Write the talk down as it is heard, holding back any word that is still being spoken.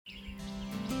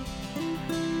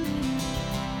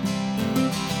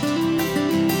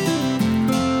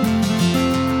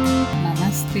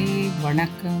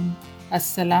వణక్కం,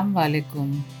 అస్సలాం వాలేకుం,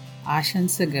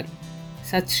 ఆశంసగర్,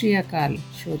 సత్ శ్రీ అకాల్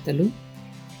శ్రోతలు.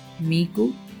 మీకు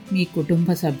మీ కుటుంబ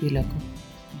సభ్యులకు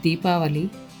దీపావళి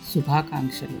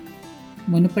శుభాకాంక్షలు.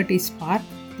 మునుపటి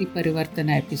స్పార్క్ ది పరివర్తన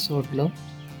ఎపిసోడ్లో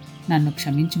నన్ను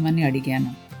క్షమించమని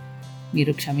అడిగాను.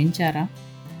 మీరు క్షమించారా?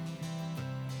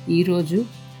 ఈరోజు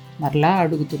మరలా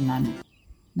అడుగుతున్నాను,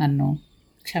 నన్ను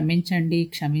క్షమించండి,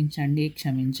 క్షమించండి,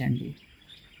 క్షమించండి.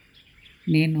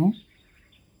 నేను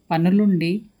పనులుండి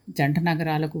జంట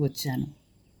నగరాలకు వచ్చాను.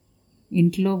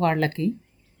 ఇంట్లో వాళ్ళకి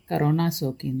కరోనా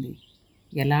సోకింది.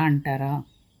 ఎలా అంటారా?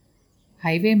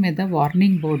 హైవే మీద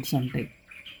వార్నింగ్ బోర్డ్స్ ఉంటాయి.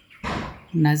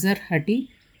 నజర్ హటి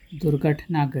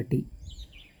దుర్ఘటన ఘటి,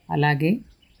 అలాగే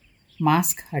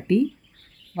మాస్క్ హటి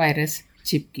వైరస్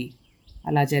చిప్కి.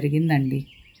 అలా జరిగిందండి.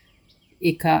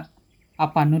 ఇక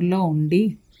ఆ పనుల్లో ఉండి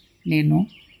నేను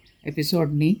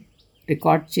ఎపిసోడ్ని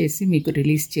రికార్డ్ చేసి మీకు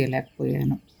రిలీజ్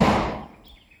చేయలేకపోయాను.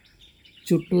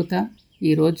 చుట్టూతా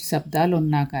ఈరోజు శబ్దాలు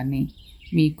ఉన్నా కానీ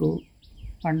మీకు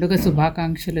పండుగ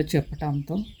శుభాకాంక్షలు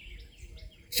చెప్పడంతో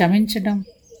క్షమించడం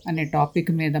అనే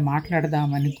టాపిక్ మీద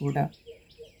మాట్లాడదామని కూడా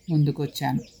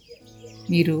ముందుకొచ్చాను.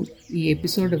 మీరు ఈ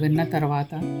ఎపిసోడ్ విన్న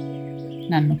తర్వాత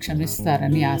నన్ను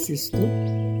క్షమిస్తారని ఆశిస్తూ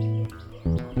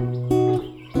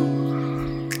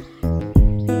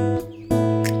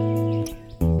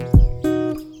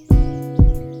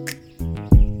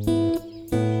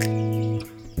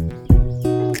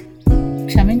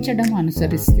క్షమించడం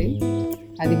అనుసరిస్తే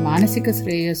అది మానసిక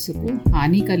శ్రేయస్సుకు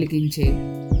హాని కలిగించే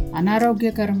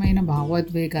అనారోగ్యకరమైన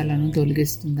భావోద్వేగాలను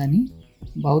తొలగిస్తుందని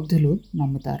బౌద్ధులు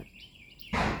నమ్ముతారు.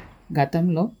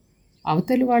 గతంలో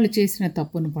అవతలి వాళ్ళు చేసిన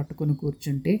తప్పును పట్టుకుని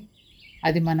కూర్చుంటే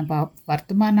అది మన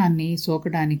వర్తమానాన్ని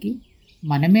సోకడానికి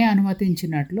మనమే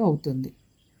అనుమతించినట్లు అవుతుంది.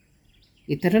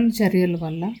 ఇతరుల చర్యల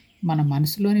వల్ల మన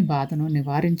మనసులోని బాధను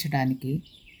నివారించడానికి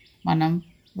మనం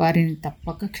వారిని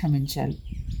తప్పక క్షమించాలి.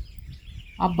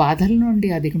 ఆ బాధల నుండి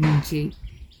అధిగమించి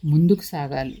ముందుకు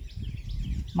సాగాలి.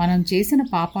 మనం చేసిన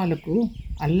పాపాలకు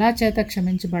అల్లా చేత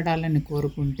క్షమించబడాలని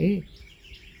కోరుకుంటే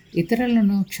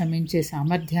ఇతరులను క్షమించే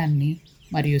సామర్థ్యాన్ని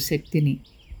మరియు శక్తిని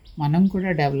మనం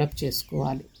కూడా డెవలప్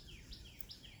చేసుకోవాలి.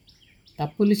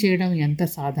 తప్పులు చేయడం ఎంత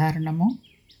సాధారణమో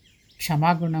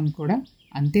క్షమాగుణం కూడా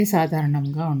అంతే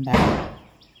సాధారణంగా ఉండాలి.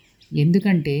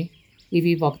 ఎందుకంటే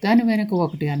ఇవి ఒకదాని వెనుక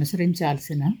ఒకటి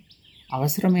అనుసరించాల్సిన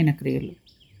అవసరమైన క్రియలు.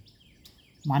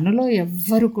 మనలో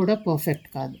ఎవ్వరు కూడా పర్ఫెక్ట్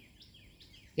కాదు.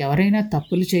 ఎవరైనా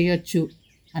తప్పులు చేయొచ్చు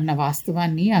అన్న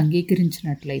వాస్తవాన్ని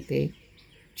అంగీకరించినట్లయితే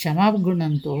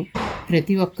క్షమాగుణంతో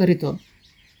ప్రతి ఒక్కరితో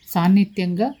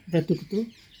సాన్నిధ్యంగా బ్రతుకుతూ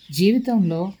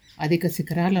జీవితంలో అధిక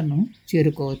శిఖరాలను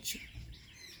చేరుకోవచ్చు.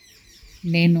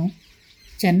 నేను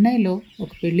చెన్నైలో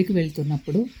ఒక పెళ్ళికి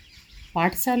వెళ్తున్నప్పుడు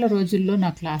పాఠశాల రోజుల్లో నా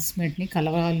క్లాస్మేట్ని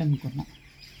కలవాలనుకున్నా.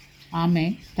 ఆమె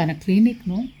తన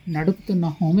క్లినిక్ను నడుపుతున్న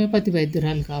హోమియోపతి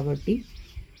వైద్యురాలు కాబట్టి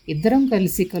ఇద్దరం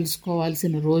కలిసి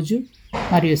కలుసుకోవాల్సిన రోజు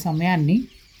మరియు సమయాన్ని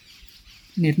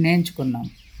నిర్ణయించుకున్నాం.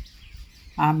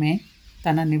 ఆమె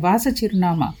తన నివాస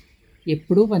చిరునామా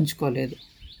ఎప్పుడూ పంచుకోలేదు.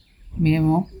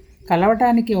 మేము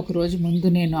కలవటానికి ఒకరోజు ముందు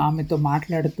నేను ఆమెతో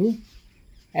మాట్లాడుతూ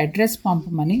అడ్రస్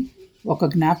పంపమని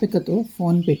ఒక జ్ఞాపికతో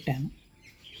ఫోన్ పెట్టాను.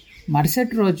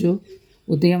 మరుసటి రోజు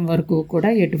ఉదయం వరకు కూడా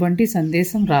ఎటువంటి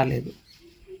సందేశం రాలేదు.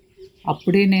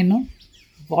 అప్పుడే నేను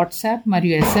వాట్సాప్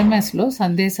మరియు ఎస్ఎంఎస్లో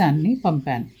సందేశాన్ని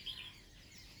పంపాను.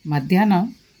 మధ్యాహ్నం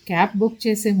క్యాబ్ బుక్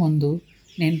చేసే ముందు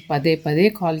నేను పదే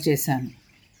కాల్ చేశాను.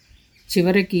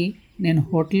 చివరికి నేను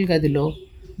హోటల్ గదిలో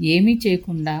ఏమీ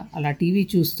చేయకుండా అలా టీవీ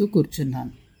చూస్తూ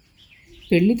కూర్చున్నాను.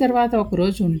 పెళ్లి తర్వాత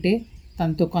ఒకరోజు ఉంటే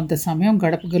తనతో కొంత సమయం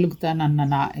గడపగలుగుతానన్న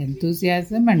నా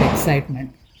ఎంతూజియాజం అండ్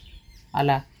ఎక్సైట్మెంట్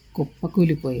అలా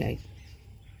కుప్పకూలిపోయాయి.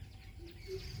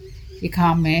 ఇక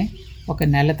ఆమె ఒక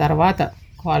నెల తర్వాత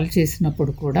కాల్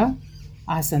చేసినప్పుడు కూడా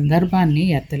ఆ సందర్భాన్ని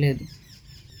ఎత్తలేదు.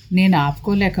 నేను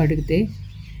ఆపుకోలేక అడిగితే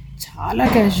చాలా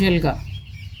క్యాజువల్గా,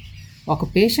 ఒక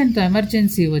పేషెంట్తో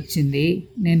ఎమర్జెన్సీ వచ్చింది,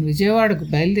 నేను విజయవాడకు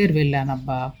బయలుదేరి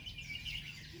వెళ్ళానబ్బా.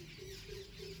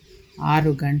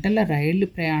 6 గంటల రైలు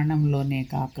ప్రయాణంలోనే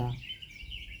కాక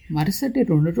మరుసటి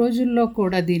 2 రోజుల్లో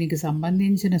కూడా దీనికి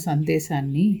సంబంధించిన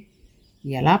సందేశాన్ని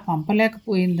ఎలా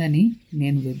పంపలేకపోయిందని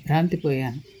నేను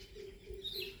విభ్రాంతిపోయాను.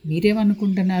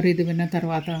 మీరేమనుకుంటున్నారు ఇది విన్న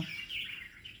తర్వాత?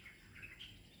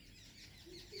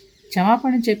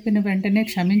 క్షమాపణ చెప్పిన వెంటనే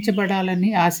క్షమించబడాలని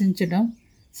ఆశించడం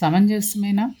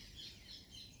సమంజసమేనా?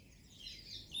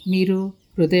 మీరు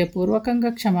హృదయపూర్వకంగా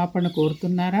క్షమాపణ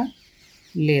కోరుతున్నారా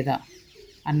లేదా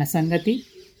అన్న సంగతి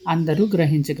అందరూ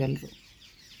గ్రహించగలరు.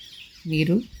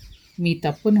 మీరు మీ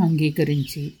తప్పును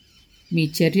అంగీకరించి మీ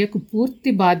చర్యకు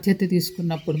పూర్తి బాధ్యత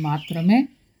తీసుకున్నప్పుడు మాత్రమే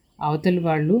అవతలి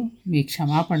వాళ్ళు మీ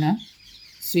క్షమాపణ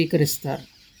స్వీకరిస్తారు.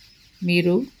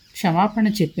 మీరు క్షమాపణ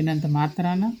చెప్పినంత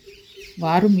మాత్రాన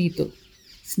వారు మీతో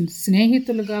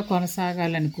స్నేహితులుగా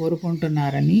కొనసాగాలని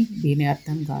కోరుకుంటున్నారని దీని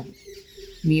అర్థం కాదు.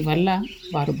 మీ వల్ల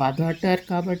వారు బాధపడ్డారు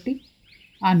కాబట్టి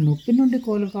ఆ నొప్పి నుండి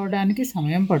కోలుకోవడానికి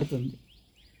సమయం పడుతుంది.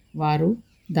 వారు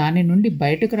దాని నుండి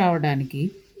బయటకు రావడానికి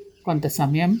కొంత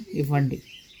సమయం ఇవ్వండి.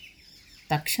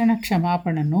 తక్షణ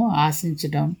క్షమాపణను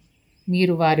ఆశించడం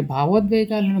మీరు వారి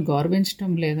భావోద్వేగాలను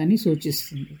గౌరవించడం లేదని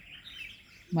సూచిస్తుంది,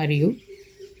 మరియు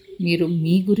మీరు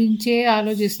మీ గురించే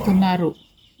ఆలోచిస్తున్నారు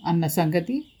అన్న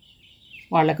సంగతి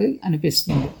వాళ్ళకి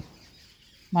అనిపిస్తుంది.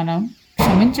 మనం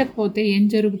క్షమించకపోతే ఏం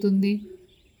జరుగుతుంది?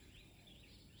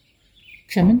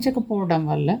 క్షమించకపోవడం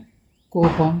వల్ల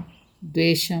కోపం,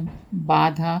 ద్వేషం,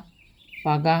 బాధ,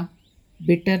 పగ,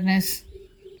 బిటర్నెస్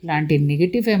లాంటి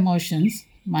నెగిటివ్ ఎమోషన్స్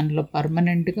మనలో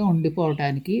పర్మనెంట్గా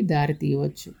ఉండిపోవడానికి దారి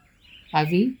తీయవచ్చు.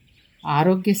 అవి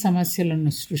ఆరోగ్య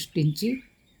సమస్యలను సృష్టించి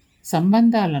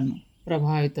సంబంధాలను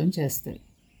ప్రభావితం చేస్తాయి.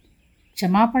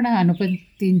 క్షమాపణ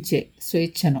అనుమతించే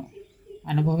స్వేచ్ఛను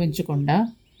అనుభవించకుండా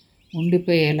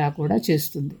ఉండిపోయేలా కూడా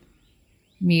చేస్తుంది.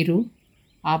 మీరు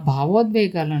ఆ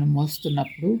భావోద్వేగాలను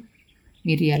మోస్తున్నప్పుడు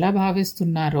మీరు ఎలా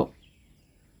భావిస్తున్నారో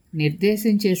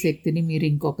నిర్దేశించే శక్తిని మీరు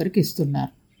ఇంకొకరికి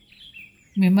ఇస్తున్నారు.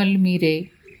 మిమ్మల్ని మీరే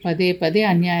పదే పదే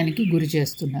అన్యాయానికి గురి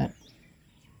చేస్తున్నారు.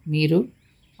 మీరు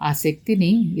ఆ శక్తిని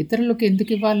ఇతరులకు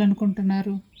ఎందుకు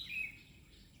ఇవ్వాలనుకుంటున్నారు?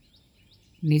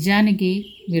 నిజానికి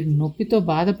మీరు నొప్పితో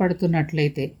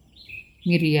బాధపడుతున్నట్లయితే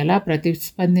మీరు ఎలా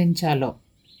ప్రతిస్పందించాలో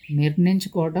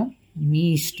నిర్ణయించుకోవడం మీ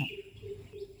ఇష్టం.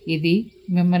 ఇది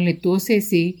మిమ్మల్ని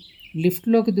తోసేసి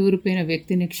లిఫ్ట్లోకి దూరిపోయిన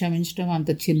వ్యక్తిని క్షమించడం అంత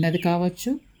చిన్నది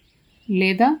కావచ్చు,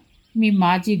 లేదా మీ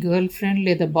మాజీ గర్ల్ ఫ్రెండ్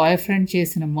లేదా బాయ్ ఫ్రెండ్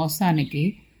చేసిన మోసానికి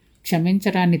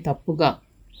క్షమించడాన్ని తప్పుగా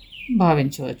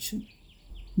భావించవచ్చు.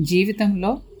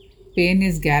 జీవితంలో పెయిన్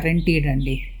ఈజ్ గ్యారంటీడ్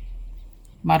అండి.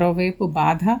 మరోవైపు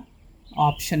బాధ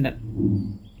ఆప్షనల్.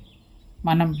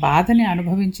 మనం బాధని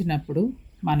అనుభవించినప్పుడు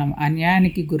మనం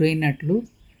అన్యాయానికి గురైనట్లు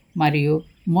మరియు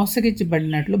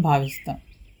మోసగించబడినట్లు భావిస్తాం.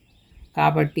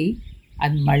 కాబట్టి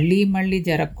అది మళ్ళీ మళ్ళీ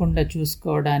జరగకుండా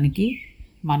చూసుకోవడానికి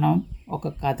మనం ఒక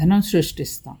కథనం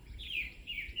సృష్టిస్తాం.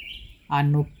 ఆ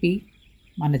నొప్పి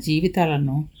మన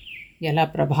జీవితాలను ఎలా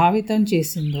ప్రభావితం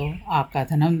చేసిందో ఆ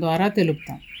కథనం ద్వారా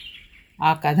తెలుపుతాం.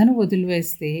 ఆ కథను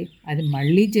వదిలివేస్తే అది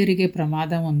మళ్ళీ జరిగే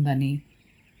ప్రమాదం ఉందని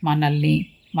మనల్ని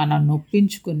మనం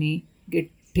నొప్పించుకుని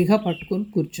గట్టిగా పట్టుకొని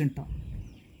కూర్చుంటాం.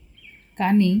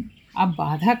 కానీ ఆ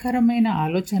బాధాకరమైన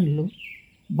ఆలోచనలు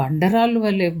బండరాళ్ళు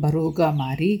వలె బరువుగా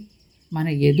మారి మన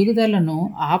ఎదుగుదలను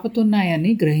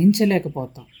ఆపుతున్నాయని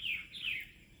గ్రహించలేకపోతాం.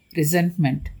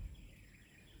 రిజెంట్మెంట్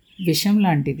విషం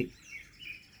లాంటిది.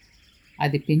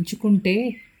 అది పెంచుకుంటే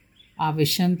ఆ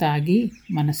విషం తాగి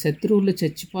మన శత్రువులు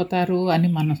చచ్చిపోతారు అని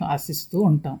మనం ఆశిస్తూ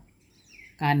ఉంటాం.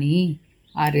 కానీ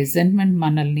ఆ రిజెంట్మెంట్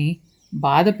మనల్ని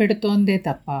బాధ పెడుతోందే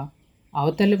తప్ప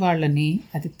అవతలి వాళ్ళని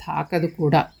అది తాకదు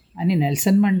కూడా అని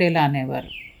నెల్సన్ మండేలా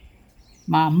అనేవారు.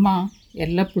 మా అమ్మ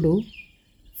ఎల్లప్పుడూ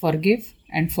ఫర్గివ్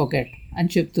అండ్ ఫర్గెట్ అని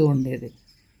చెప్తూ ఉండేది.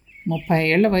 30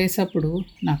 ఏళ్ల వయసప్పుడు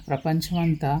నాకు ప్రపంచం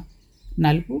అంతా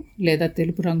నలుపు లేదా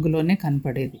తెలుపు రంగులోనే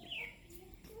కనపడేది.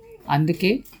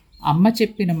 అందుకే అమ్మ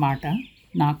చెప్పిన మాట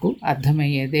నాకు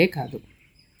అర్థమయ్యేదే కాదు.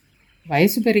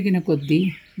 వయసు పెరిగిన కొద్దీ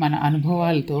మన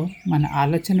అనుభవాలతో మన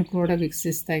ఆలోచన కూడా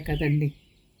వికసిస్తాయి కదండి.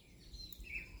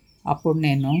 అప్పుడు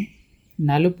నేను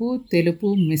నలుపు తెలుపు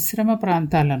మిశ్రమ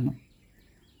ప్రాంతాలను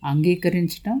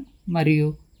అంగీకరించడం మరియు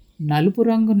నలుపు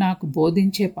రంగు నాకు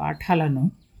బోధించే పాఠాలను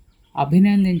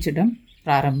అభినందించడం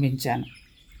ప్రారంభించాను.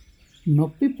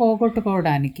 నొప్పి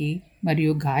పోగొట్టుకోవడానికి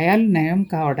మరియు గాయాలు నయం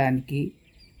కావడానికి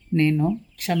నేను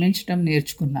క్షమించడం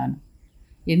నేర్చుకున్నాను.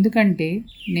 ఎందుకంటే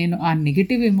నేను ఆ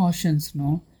నెగిటివ్ ఎమోషన్స్ను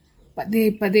పదే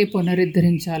పదే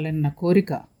పునరుద్ధరించాలన్న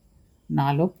కోరిక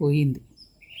నాలో పోయింది.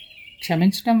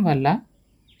 క్షమించడం వల్ల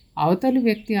అవతలి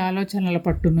వ్యక్తి ఆలోచనల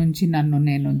పట్టు నుంచి నన్ను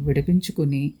నేను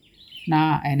విడిపించుకుని నా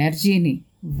ఎనర్జీని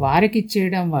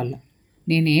వారికిచ్చేయడం వల్ల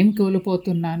నేనేం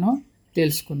కోల్పోతున్నానో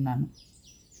తెలుసుకున్నాను.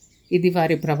 ఇది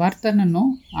వారి ప్రవర్తనను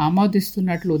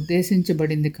ఆమోదిస్తున్నట్లు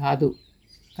ఉద్దేశించబడింది కాదు,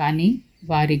 కానీ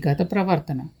వారి గత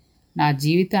ప్రవర్తన నా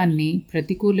జీవితాన్ని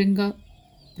ప్రతికూలంగా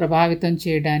ప్రభావితం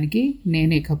చేయడానికి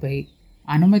నేను ఇకపై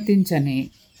అనుమతించని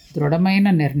దృఢమైన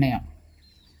నిర్ణయం.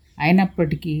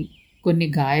 అయినప్పటికీ కొన్ని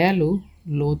గాయాలు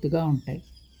లోతుగా ఉంటాయి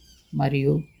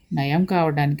మరియు నయం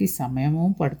కావడానికి సమయము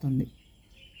పడుతుంది.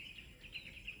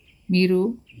 మీరు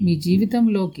మీ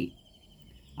జీవితంలోకి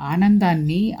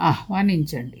ఆనందాన్ని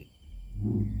ఆహ్వానించండి.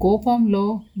 కోపంలో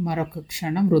మరొక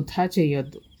క్షణం వృధా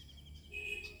చేయొద్దు.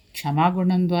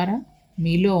 క్షమాగుణం ద్వారా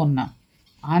మీలో ఉన్న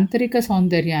ఆంతరిక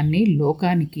సౌందర్యాన్ని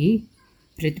లోకానికి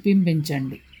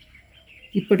ప్రతిబింబించండి.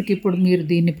 ఇప్పటికిప్పుడు మీరు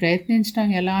దీన్ని ప్రయత్నించడం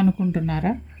ఎలా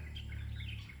అనుకుంటున్నారా?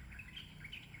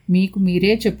 మీకు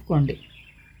మీరే చెప్పుకోండి,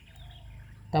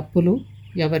 తప్పులు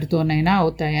ఎవరితోనైనా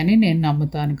అవుతాయని నేను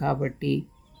నమ్ముతాను కాబట్టి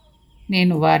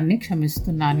నేను వారిని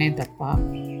క్షమిస్తున్నానే తప్ప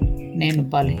నేను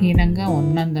బలహీనంగా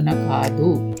ఉన్నందున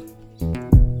కాదు.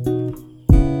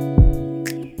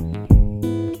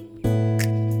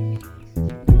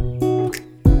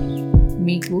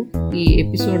 మీకు ఈ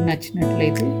ఎపిసోడ్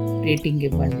నచ్చినట్లయితే రేటింగ్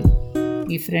ఇవ్వండి.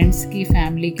 మీ ఫ్రెండ్స్కి,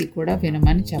 ఫ్యామిలీకి కూడా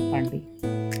వినమని చెప్పండి.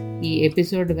 ఈ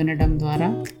ఎపిసోడ్ వినడం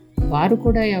ద్వారా వారు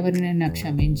కూడా ఎవరినైనా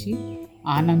క్షమించి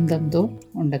ఆనందంతో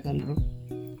ఉండగలరు.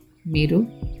 మీరు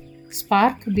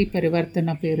స్పార్క్ ది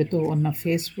పరివర్తన పేరుతో ఉన్న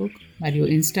ఫేస్బుక్ మరియు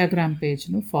ఇన్స్టాగ్రామ్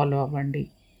పేజ్ను ఫాలో అవ్వండి.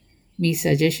 మీ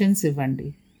సజెషన్స్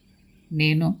ఇవ్వండి.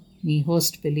 నేను మీ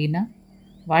హోస్ట్ పెలీనా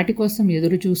వాటి కోసం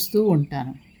ఎదురు చూస్తూ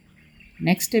ఉంటాను.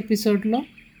 నెక్స్ట్ ఎపిసోడ్లో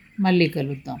మళ్ళీ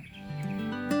కలుద్దాం.